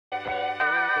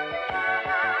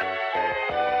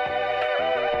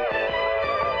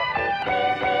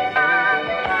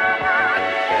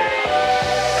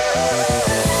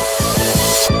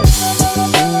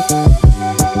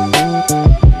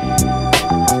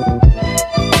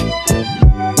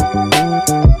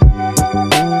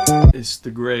the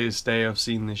greatest day I've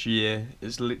seen this year.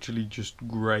 It's literally just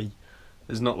grey.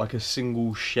 There's not like a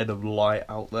single shed of light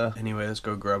out there. Anyway, let's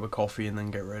go grab a coffee and then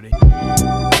get ready.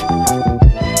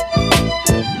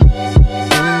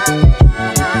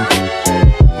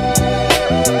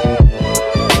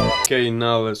 Okay,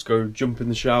 now let's go jump in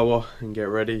the shower and get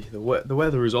ready. The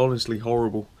weather is honestly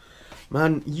horrible.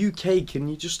 Man, UK, can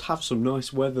you just have some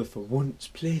nice weather for once,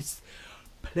 please?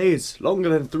 Please, longer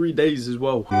than 3 days as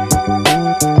well.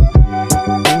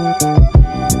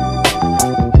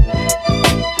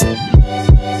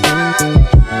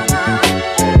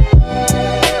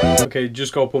 Okay,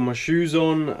 just gotta put my shoes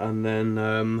on and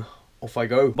then off I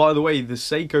go. By the way, the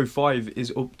Seiko 5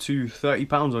 is up to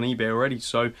 £30 on eBay already,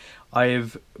 so I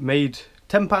have made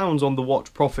 £10 on the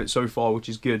watch profit so far, which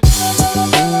is good.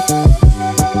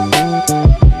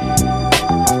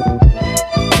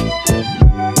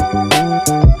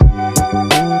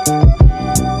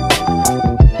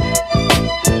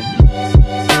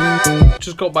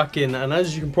 Just got back in, and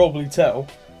as you can probably tell,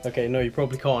 okay, no, you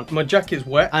probably can't, my jacket's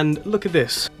wet, and look at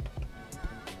this.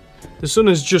 The sun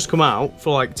has just come out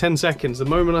for like 10 seconds. The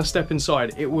moment I step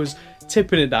inside, it was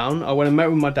tipping it down. I went and met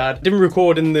with my dad. Didn't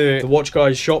record in the watch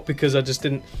guy's shop because I just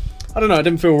didn't, I don't know, I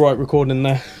didn't feel right recording in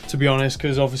there, to be honest,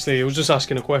 because obviously it was just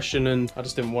asking a question and I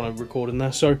just didn't want to record in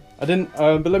there, so I didn't.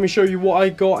 But let me show you what I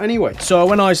got anyway. So I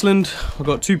went to Iceland. I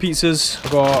got 2 pizzas. I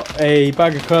got a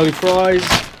bag of curly fries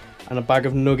and a bag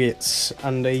of nuggets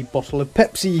and a bottle of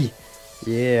Pepsi.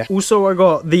 Yeah. Also, I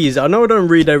got these. I know I don't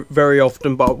read it very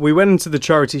often, but we went into the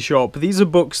charity shop. These are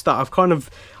books that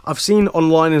I've seen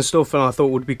online and stuff, and I thought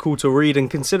would be cool to read.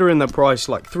 And considering the price,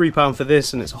 like £3 for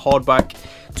this, and it's a hardback,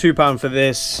 £2 for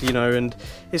this, you know, and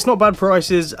it's not bad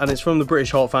prices, and it's from the British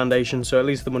Heart Foundation, so at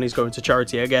least the money's going to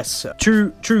charity, I guess.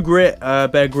 True Grit,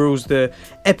 Bear Grylls, the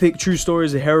epic true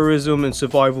stories of heroism and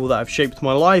survival that have shaped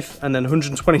my life, and then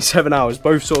 127 hours,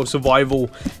 both sort of survival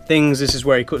things. This is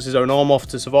where he cuts his own arm off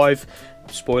to survive.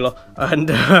 Spoiler.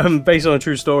 And based on a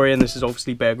true story, and this is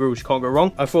obviously Bear Grylls, you can't go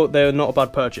wrong. I thought they're not a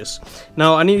bad purchase.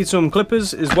 Now, I needed some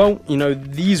clippers as well, you know,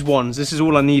 these ones. This is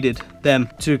all I needed, them,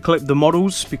 to clip the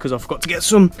models, because I forgot to get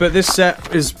some. But this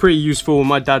set is pretty useful.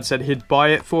 My dad said he'd buy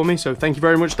it for me, so thank you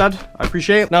very much, Dad. I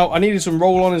appreciate it. Now, I needed some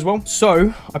roll-on as well,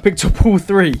 so I picked up all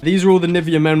 3. These are all the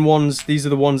Nivea Men ones. These are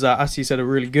the ones that Assie said are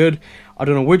really good. I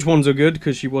don't know which ones are good,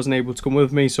 because she wasn't able to come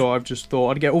with me, so I've just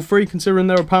thought I'd get all 3, considering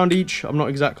they're £1 each. I'm not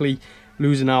exactly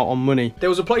losing out on money. There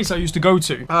was a place I used to go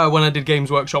to when I did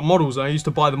Games Workshop models. I used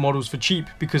to buy the models for cheap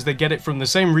because they get it from the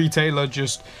same retailer,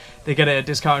 just they get it at a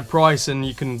discounted price, and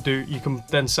you can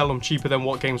then sell them cheaper than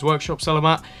what Games Workshop sell them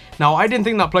at. Now, I didn't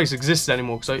think that place existed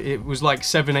anymore because it was like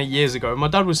 7-8 years ago. My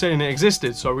dad was saying it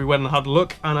existed, so we went and had a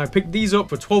look, and I picked these up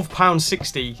for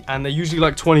 £12.60, and they're usually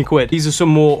like 20 quid. These are some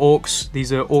more orcs.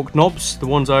 These are orc knobs, the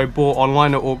ones I bought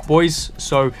online at Orc Boys.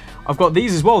 So I've got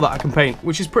these as well that I can paint,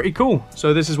 which is pretty cool.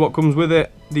 So this is what comes with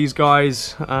it, these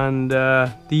guys and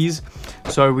these.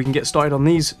 So we can get started on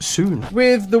these soon.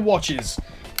 With the watches.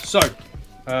 So,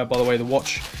 by the way, the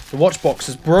watch box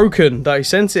is broken that he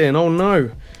sent it in. Oh no,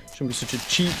 shouldn't be such a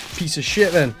cheap piece of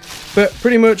shit then. But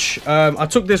pretty much, I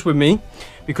took this with me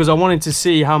because I wanted to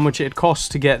see how much it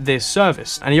cost to get this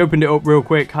serviced. And he opened it up real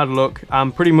quick, had a look,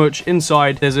 and pretty much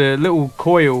inside there's a little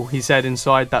coil, he said,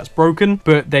 inside that's broken,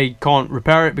 but they can't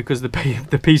repair it because the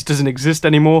piece doesn't exist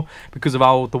anymore because of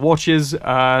how old the watch is.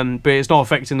 But it's not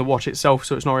affecting the watch itself,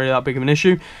 so it's not really that big of an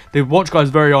issue. The watch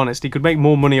guy's very honest. He could make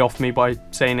more money off me by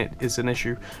saying it is an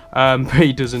issue, but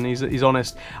he doesn't. He's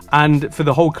honest. And for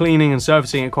the whole cleaning and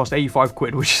servicing, it cost 85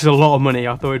 quid, which is a lot of money.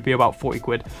 I thought it'd be about 40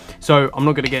 quid. So I'm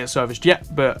not going to get it serviced yet,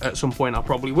 but at some point I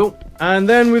probably will. And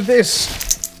then with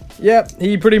this, yeah,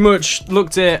 he pretty much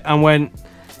looked at it and went,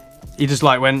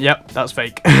 yep, that's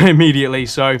fake immediately.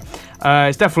 So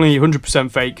it's definitely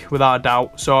 100% fake without a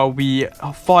doubt. So I'll be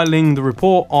filing the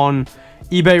report on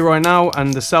eBay right now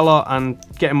and the seller and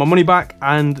getting my money back,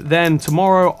 and then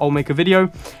tomorrow I'll make a video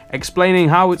explaining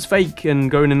how it's fake and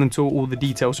going into all the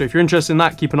details. So if you're interested in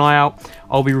that, keep an eye out.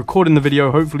 I'll be recording the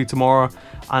video hopefully tomorrow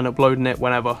and uploading it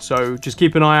whenever, so just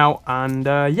keep an eye out. And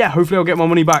yeah, hopefully I'll get my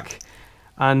money back,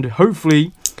 and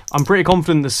hopefully I'm pretty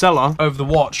confident the seller of the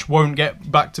watch won't get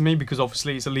back to me because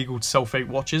obviously it's illegal to sell fake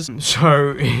watches.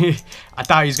 So I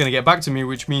doubt he's going to get back to me,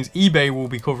 which means eBay will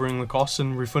be covering the costs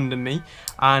and refunding me.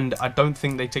 And I don't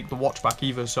think they take the watch back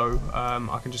either. So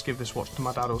I can just give this watch to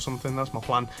my dad or something. That's my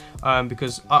plan.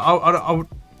 Because I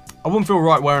wouldn't feel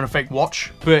right wearing a fake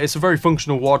watch, but it's a very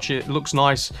functional watch. It looks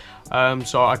nice.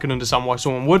 So I can understand why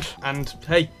someone would. And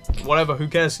hey, whatever, who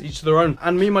cares? Each to their own.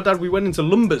 And me and my dad, we went into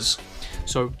Lumbers.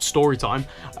 So story time.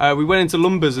 We went into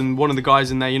Lumbers, and one of the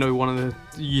guys in there, you know, one of the,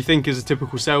 you think is a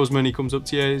typical salesman, he comes up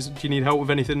to you, do you need help with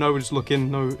anything? No, we're just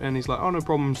looking. No, and he's like, oh, no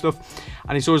problem and stuff.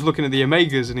 And he saw us looking at the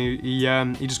Omegas,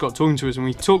 and he just got talking to us, and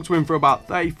we talked to him for about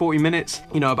 30-40 minutes,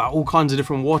 you know, about all kinds of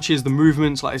different watches, the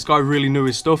movements. Like, this guy really knew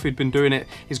his stuff. He'd been doing it.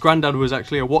 His granddad was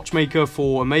actually a watchmaker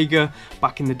for Omega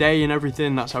back in the day and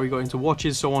everything. That's how he got into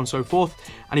watches, so on and so forth.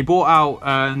 And he bought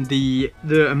out the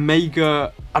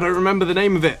Omega, I don't remember the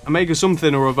name of it, Omega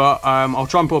something or other. I'll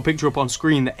try and put a picture up on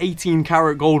screen. The 18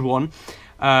 karat gold one.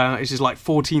 It's just like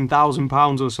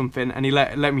 £14,000 or something, and he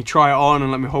let me try it on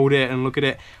and let me hold it and look at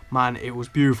it. Man, it was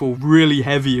beautiful, really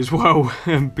heavy as well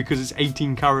because it's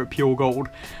 18 karat pure gold.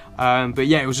 But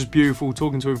yeah, it was just beautiful,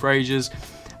 talking to him for ages.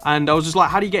 And I was just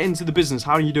like, how do you get into the business?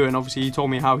 How do you do it? And obviously he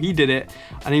told me how he did it.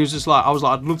 And he was just like, I was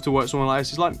like, I'd love to work somewhere like this.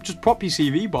 He's like, just prop your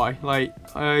CV by. Like,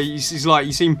 he's like,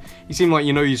 you seem like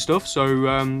you know your stuff,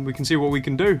 so we can see what we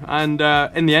can do. And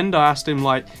in the end, I asked him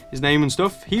like his name and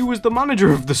stuff. He was the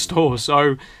manager of the store,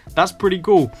 so that's pretty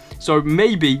cool. So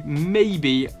maybe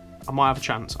I might have a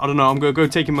chance. I don't know. I'm going to go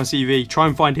take in my CV, try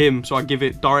and find him so I give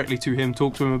it directly to him,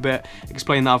 talk to him a bit,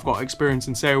 explain that I've got experience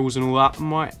in sales and all that. I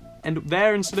might end up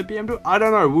there instead of BMW. I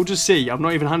don't know. We'll just see. I've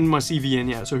not even handed my CV in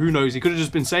yet, so who knows? He could have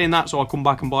just been saying that so I'll come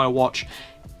back and buy a watch,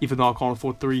 even though I can't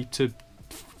afford £3,000 to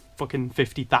fucking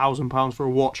 £50,000 for a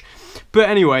watch.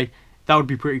 But anyway, that would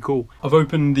be pretty cool. I've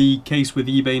opened the case with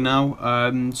eBay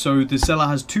now. So the seller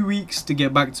has 2 weeks to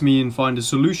get back to me and find a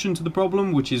solution to the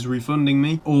problem, which is refunding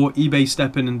me, or eBay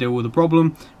step in and deal with the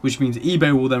problem, which means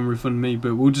eBay will then refund me.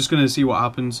 But we're just going to see what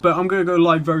happens. But I'm going to go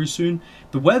live very soon.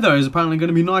 The weather is apparently going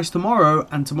to be nice tomorrow,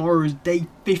 and tomorrow is day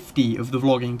 50 of the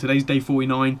vlogging. Today's day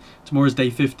 49, tomorrow's day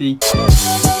 50.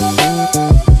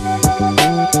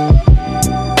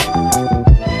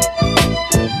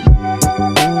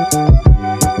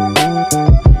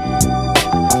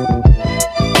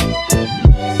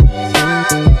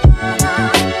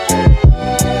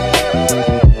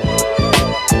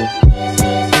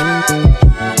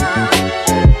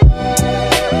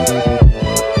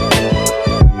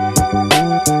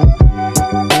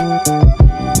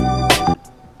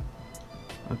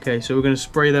 Okay, so we're going to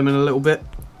spray them in a little bit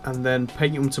and then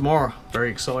paint them tomorrow. Very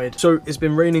excited. So it's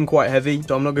been raining quite heavy,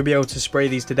 so I'm not going to be able to spray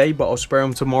these today, but I'll spray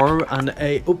them tomorrow. And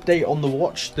a update on the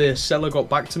watch, the seller got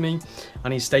back to me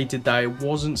and he stated that it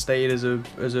wasn't stated as a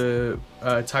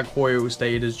Tag Heuer, it was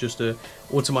stated as just a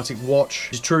automatic watch.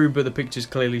 It's true, but the pictures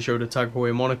clearly showed a Tag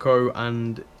Heuer Monaco,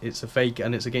 and it's a fake,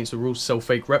 and it's against the rules to sell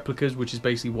fake replicas, which is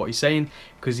basically what he's saying,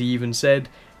 because he even said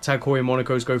Tag Heuer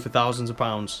Monacos go for thousands of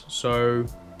pounds. So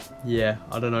yeah,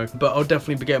 I don't know, but I'll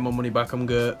definitely be getting my money back. I'm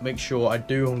gonna make sure I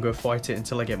do. I'm gonna fight it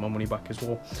until I get my money back as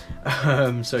well.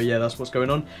 So yeah, that's what's going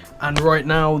on. And right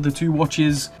now the two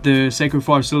watches, the Seiko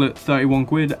 5 still at 31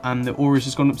 quid and the Aurus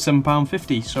has gone up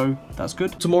 £7.50, so that's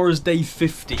good. Tomorrow's day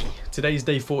 50, today's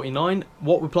day 49.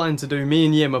 What we're planning to do, me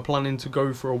and Yim are planning to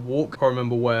go for a walk. I can't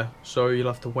remember where, so you'll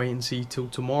have to wait and see till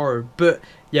tomorrow. But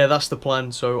yeah, that's the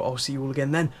plan, so I'll see you all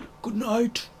again then. Good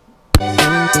night.